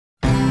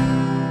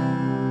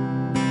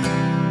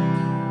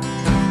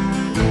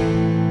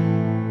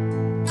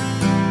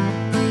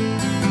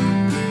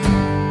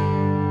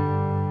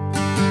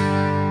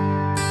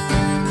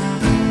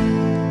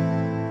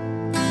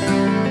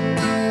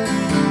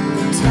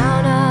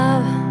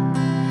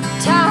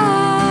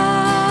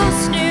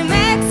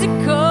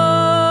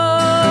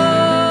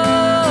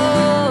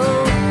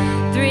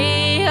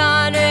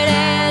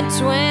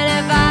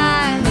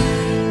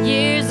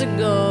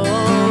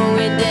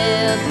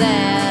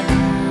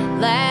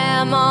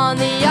on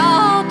the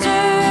altar,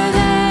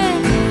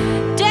 then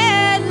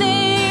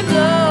deadly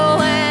blow,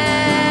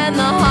 and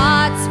the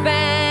hot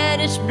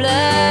Spanish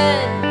blood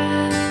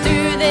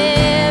through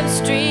them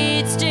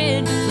streets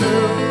did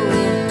flow.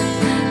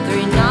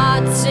 3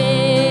 knots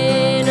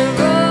in a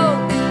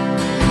row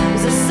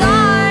was a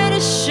sign to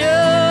show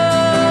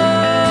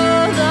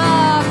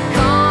the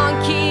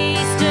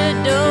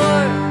conquistador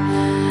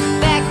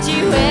back to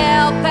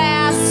El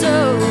Paso.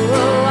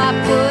 I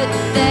put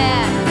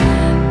that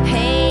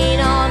pain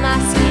on my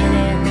skin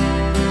and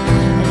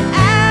an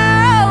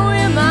arrow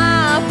in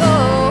my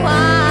bow.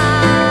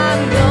 I'm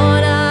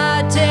gonna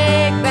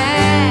take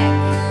back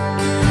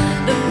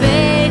the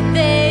faith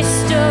they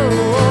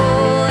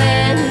stole,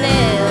 and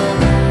they'll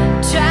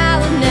try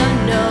to never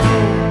know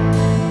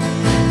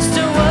just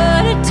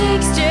what it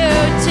takes to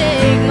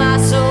take my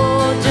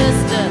soul,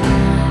 just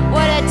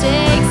what it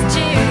takes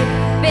to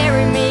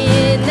bury me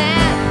in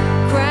that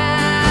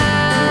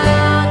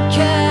ground.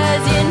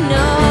 'Cause you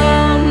know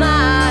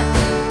my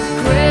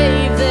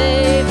grave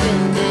they've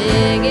been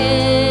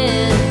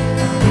digging,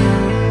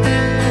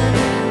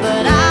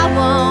 but I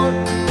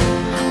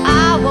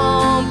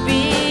won't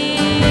be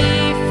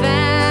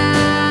found.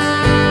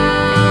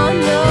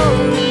 No,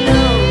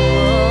 no.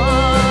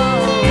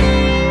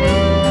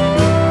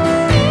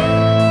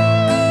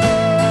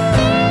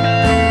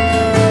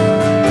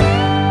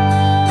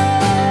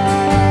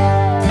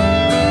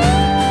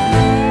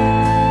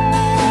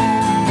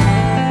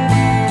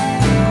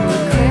 We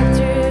crept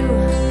through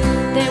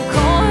them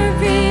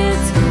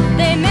cornfields,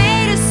 they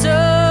made us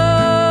so,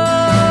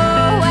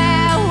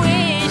 while we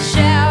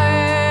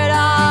showered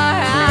our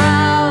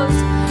house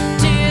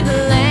to the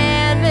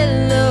land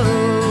below.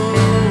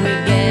 We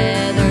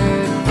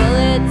gathered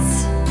bullets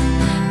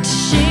to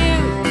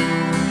shoot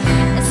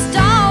and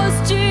stones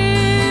to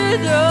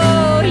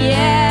throw.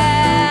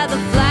 Yeah, the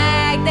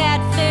flag that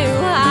flew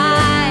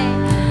high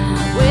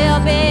will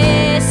be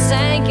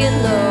sinking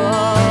low.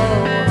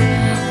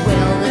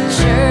 Well, the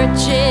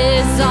church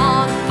is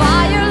on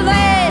fire,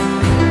 let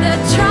the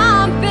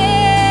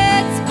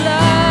trumpets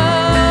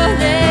blow.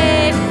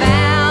 They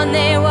found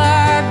they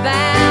were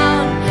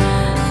bound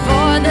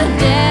for the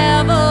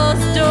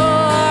devil's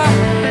door,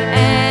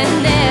 and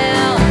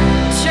they'll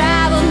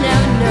travel,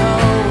 never know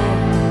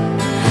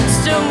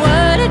still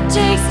what it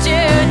takes to